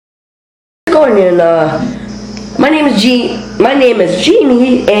going? And my name is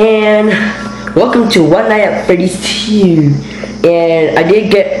Genie, and welcome to One Night at Freddys 2. And I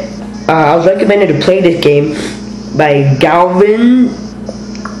did get, I was recommended to play this game by GAVIN.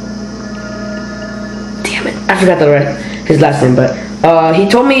 Damn it, I forgot his last name, but he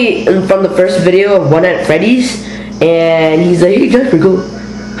told me from the first video of One Night at Freddys, and he's like, hey Jasper, go,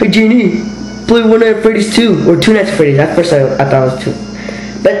 hey Genie, play One Night at Freddys 2 or Two Nights at Freddys. At first I thought it was 2.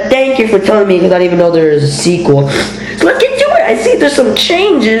 But thank you for telling me, because I didn't even know there was a sequel. So let's get to it. I see there's some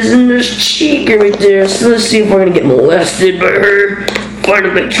changes, and there's Chica right there. So let's see if we're gonna get molested by her. Find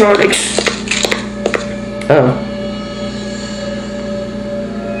electronics. Oh.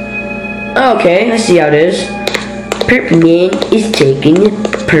 Okay, let's see how it is. Purple Man is taking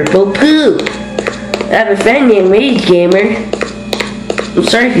purple poo. I have a friend named Rage Gamer. I'm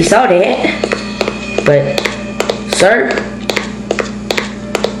sorry if you saw that. But, sir,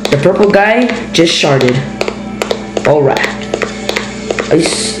 the purple guy just sharded. Alright. I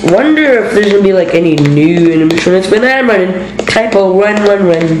wonder if there's gonna be like any new animatronics, but I'm running. Typo, run.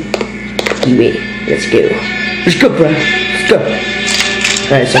 Anyway, let's go. Let's go, bro. Let's go.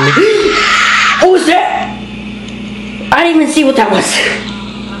 Alright, so what was that? I didn't even see what that was.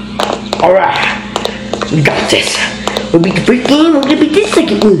 Alright. We got this. We'll beat the first game, we're gonna beat this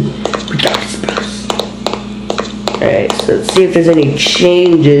second one. We got this, bros. Alright, so let's see if there's any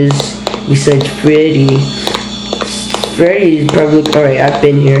changes besides Freddy. Freddy's probably... Alright, I've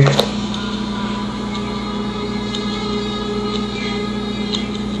been here.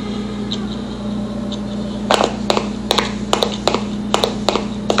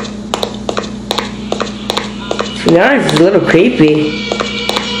 To be honest, it's a little creepy.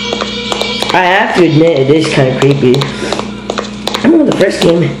 I have to admit, it is kind of creepy. I remember the first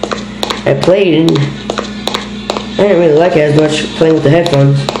game I played, and I didn't really like it as much playing with the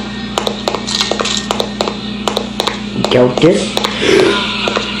headphones. Got this.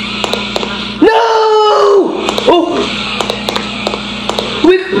 No! Oh!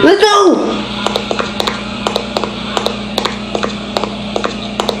 Wait, let's go!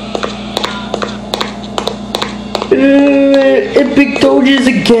 Epic Doges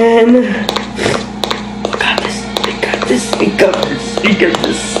again. We got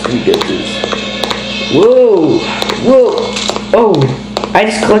this. Whoa! Oh! I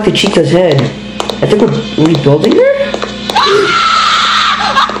just collected Chica's head. I think we're rebuilding her?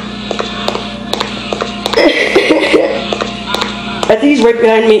 I think he's right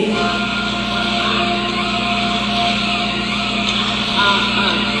behind me.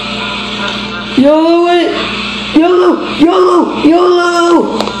 YOLO it! YOLO!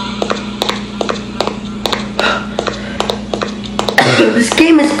 This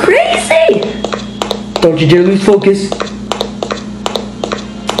game is crazy! Don't you dare lose focus.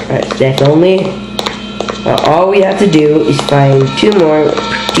 Alright, death only. All we have to do is find 2 more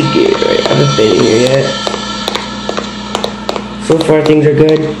pretty good. Alright, I haven't been here yet. So far things are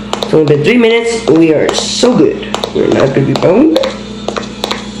good. It's only been 3 minutes. We are so good. We're not gonna be boned.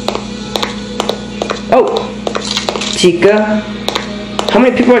 Oh! Chica. How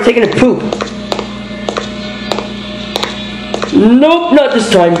many people are taking a poop? Nope, not this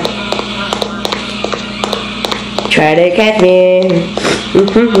time. Try to catch me.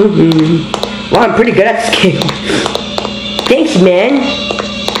 Wow, I'm pretty good at this game. Thanks, man.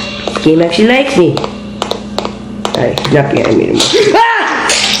 This game actually likes me. Alright, he's not behind me anymore. Ah!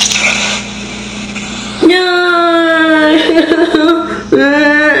 No!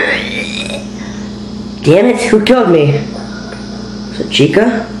 Damn it, who killed me? Was it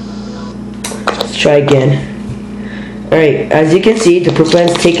Chica? Let's try again. Alright, as you can see, the purple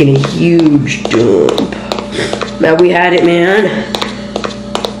man's taking a huge dump. Man, we had it, man.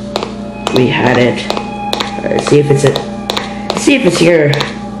 We had it. Alright, see if it's it. Let's see if it's here.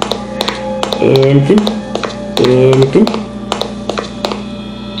 Anything.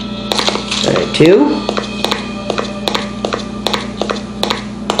 Alright, 2.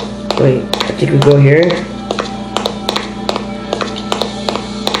 Wait, I think we go here.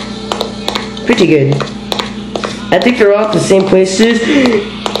 Pretty good. I think they're all at the same places.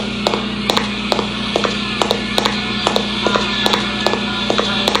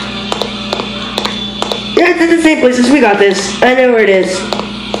 Yeah, it's at the same places. We got this. I know where it is.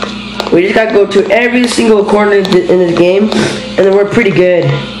 We just gotta go to every single corner in this game, and then we're pretty good.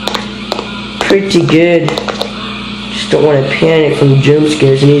 Pretty good. Just don't want to panic from the jump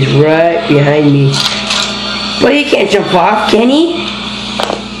scares, and he's right behind me. But he can't jump off, can he?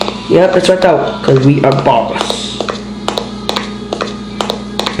 Yep, that's what I thought, because we are boss.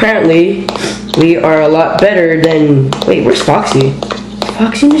 Apparently, we are a lot better than... Wait, where's Foxy? Is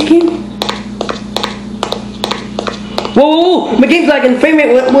Foxy in this game? Whoa, whoa, whoa! My game's lagging. Frame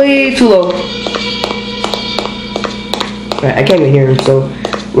rate went way too low. Alright, I can't even hear him, so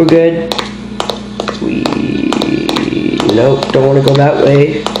we're good. Nope, don't want to go that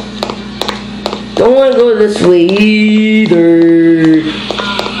way. Don't want to go this way either.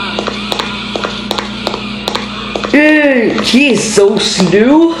 Dude, he is so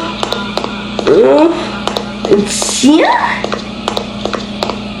slow. Yeah.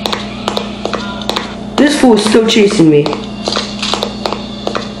 This fool is still chasing me.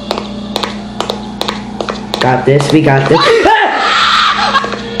 Got this, we got this. Ah!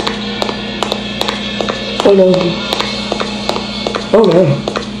 Oh no. Oh no.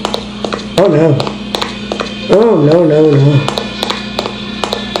 Oh no. Oh no, no, no.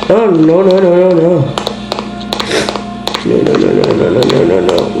 Oh no, no, no, no, no. No, no, no, no, no, no, no,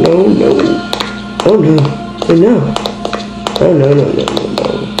 no, no, no. Oh no. Oh no. Oh no, no, no, no, no.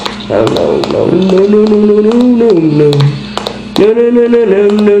 Oh no, no, no, no, no, no, no, no, no. No, no, no, no,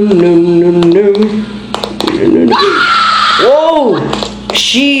 no, no, no, no, no. Whoa!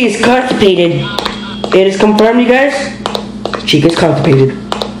 She is constipated. It is confirmed, you guys. She gets constipated.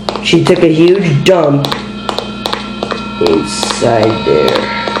 She took a huge dump inside there.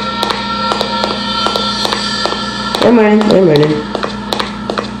 I'm running.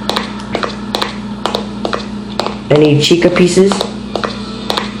 Any chica pieces?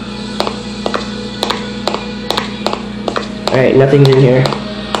 Alright, nothing's in here.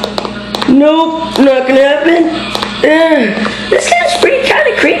 Nope, not gonna happen. This game's pretty kind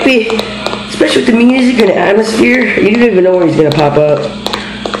of creepy. Especially with the music and the atmosphere. You don't even know where he's gonna pop up.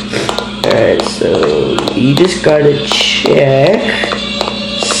 Alright, so you just gotta check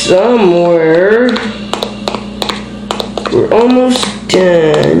somewhere. We're almost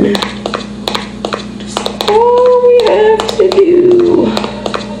done. That's all we have to do.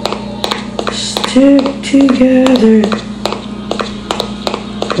 Stick together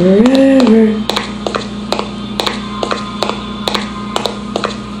forever.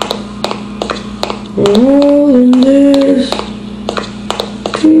 We're all in this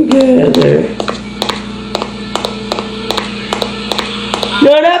together.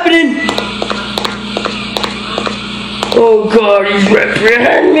 Not happening! Oh God, he's right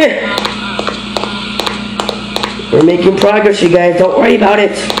behind me! We're making progress, you guys. Don't worry about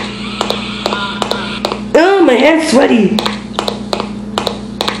it. Oh, my hand's sweaty.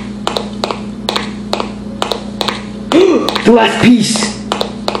 The last piece.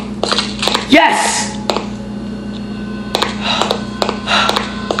 Yes!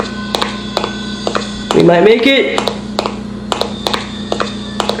 We might make it.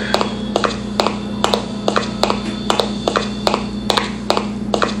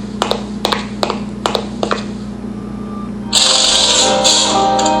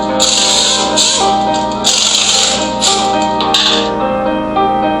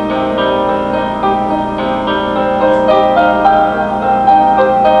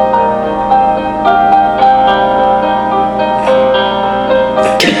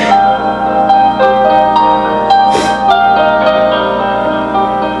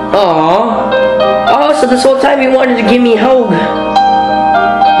 So this whole time you wanted to give me a hug.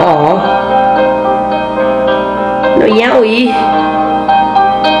 Aww. No yowie.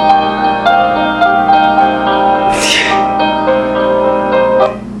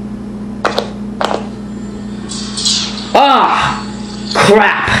 Ah!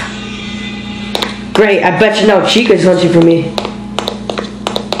 Crap. Great, I bet you now Chica's hunting for me.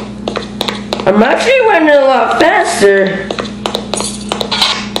 I'm actually running a lot faster.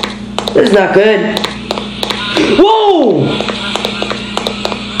 This is not good. Whoa!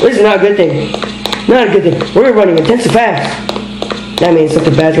 This is not a good thing. Not a good thing. We're running intensive fast. That means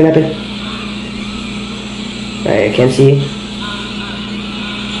something bad's gonna happen. Alright, I can't see.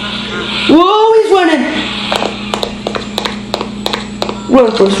 Whoa, he's running!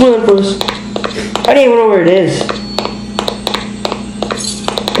 Run for us, run for us. I don't even know where it is.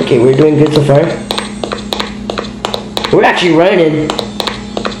 Okay, we're doing good so far. We're actually running.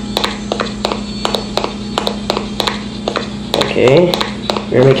 Okay,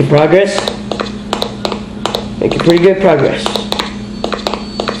 we're making progress. Making pretty good progress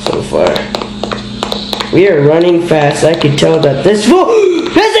so far. We are running fast. I can tell that this fool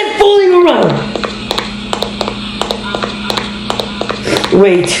isn't fooling around.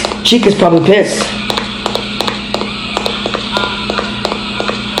 Wait, Chica's probably pissed.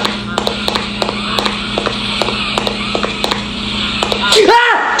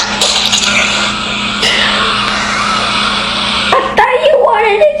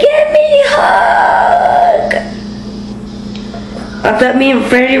 I thought me and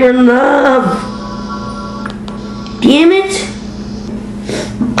Freddy were in love. Damn it!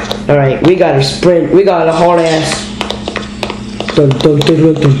 Alright, we got a sprint. We got a hard ass. Smoke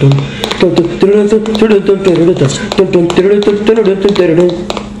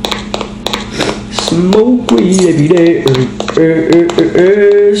weed every day.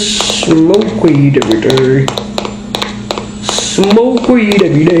 Smoke weed every day. Smoke weed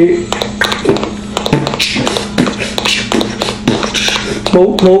every day.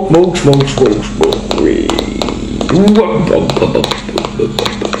 Smoke, smoke, smoke, smoke, smoke, smoke weed.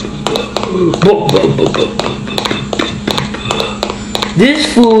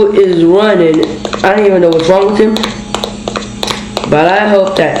 This fool is running. I don't even know what's wrong with him. But I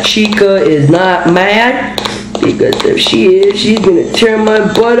hope that Chica is not mad. Because if she is, she's gonna tear my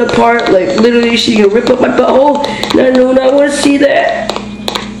butt apart. Like literally she's gonna rip up my butthole. And I do not want to see that.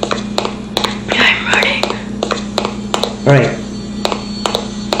 I'm running. Alright.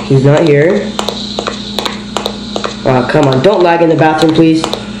 He's not here. Oh, come on. Don't lag in the bathroom, please.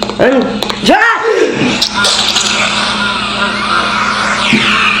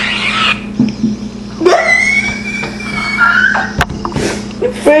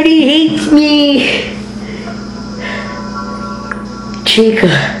 Freddy hates me. Chica,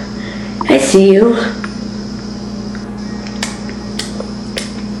 I see you.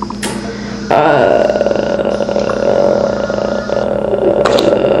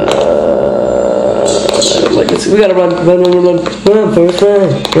 We gotta run, Forrest, run,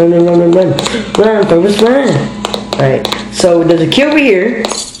 Forrest, run. Alright, so there's a key over here,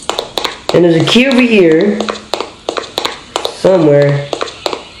 and there's a key over here, somewhere.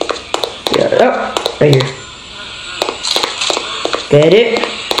 Yeah, oh, right here. Get it?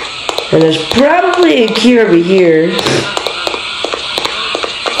 And there's probably a key over here.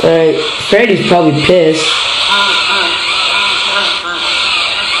 Alright, Freddy's probably pissed.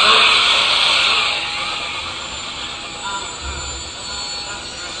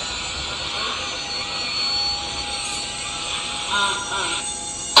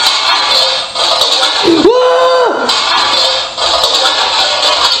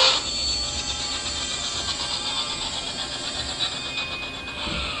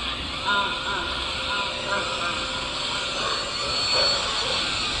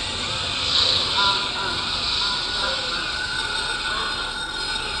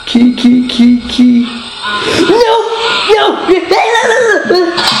 Key. No! No.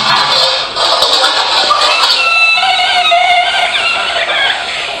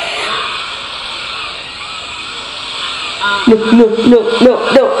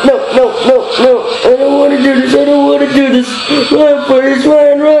 I don't want to do this. Run, Forrest,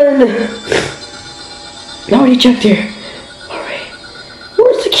 run. I already checked here. Alright.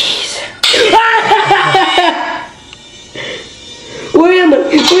 Where's the keys? Where am I?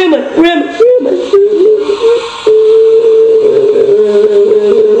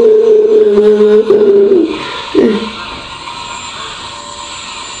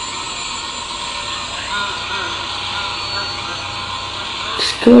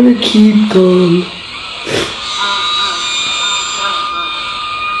 Just gotta keep going.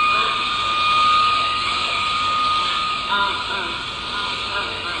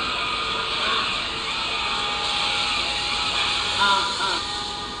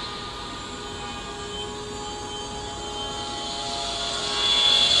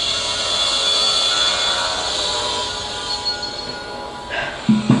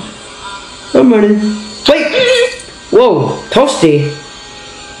 I'm running. Wait! Whoa, Toasty.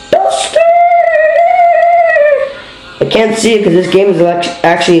 I can't see it because this game is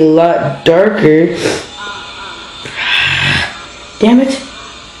actually a lot darker. Damn it.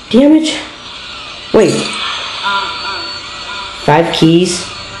 Wait. 5 keys.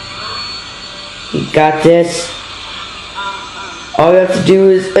 You got this. All you have to do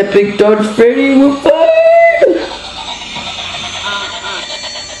is epic dodge Freddy. We're fine.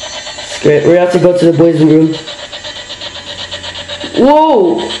 Great, we're gonna have to go to the boys' room.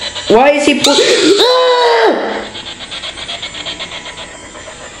 Whoa! Why is he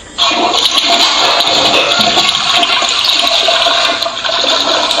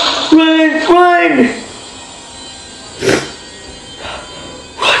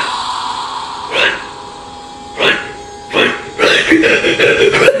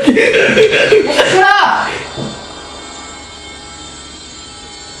Run!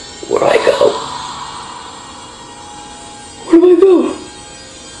 Where do I go?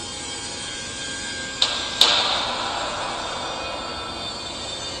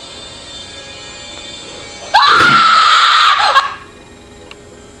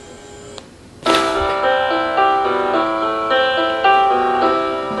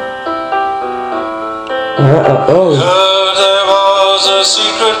 Oh. Heard there was a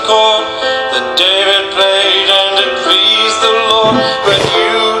secret chord that David played and it pleased the Lord. But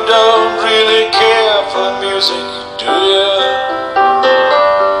you don't really care for music, do you?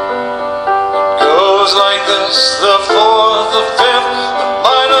 It goes like this: the fourth, the fifth, the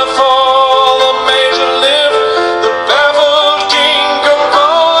minor fall, the major lift, the baffled king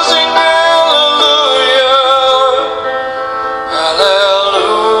composing hallelujah, hallelujah,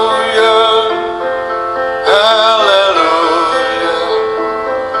 hallelujah,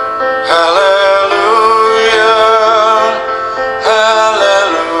 hallelujah, hallelujah.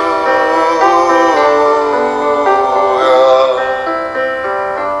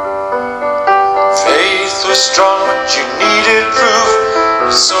 Faith was strong, but you needed proof.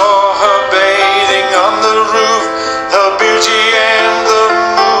 You saw her bathing on the roof. Her beauty and the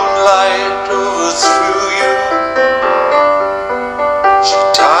moonlight overthrew you. She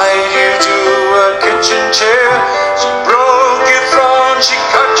tied you to a kitchen chair. She broke your throne. She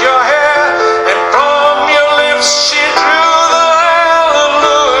cut your hair. And from your lips she drew the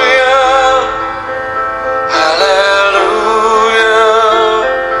hallelujah. Hallelujah.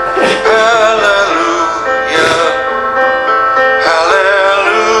 Hallelujah.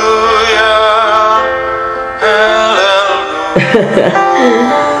 Hallelujah. Hallelujah.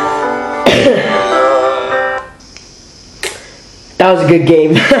 That was a good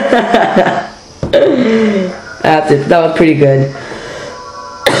game. That was pretty good.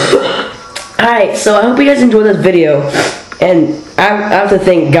 Alright, so I hope you guys enjoyed this video. And I have to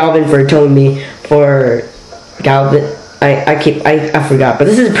thank Galvin for telling me for Galvin. I forgot, but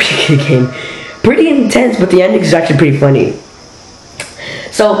this is a pretty good game. Pretty intense, but the ending is actually pretty funny.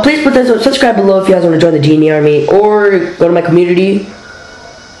 So please subscribe below if you guys want to join the GNEARMY, or go to my community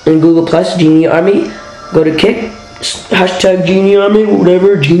in Google Plus, GNEARMY. Go to Kick, hashtag GNEARMY,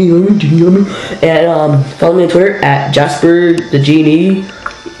 whatever, GNEARMY, and follow me on Twitter at Jasper the GNE.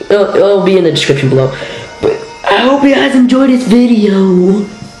 It'll be in the description below. But I hope you guys enjoyed this video.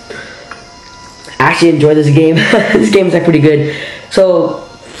 I actually enjoyed this game. This game is like pretty good. So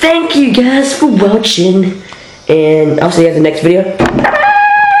thank you guys for watching, and I'll see you guys in the next video. Bye.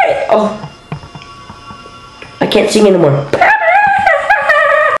 Oh, I can't sing anymore.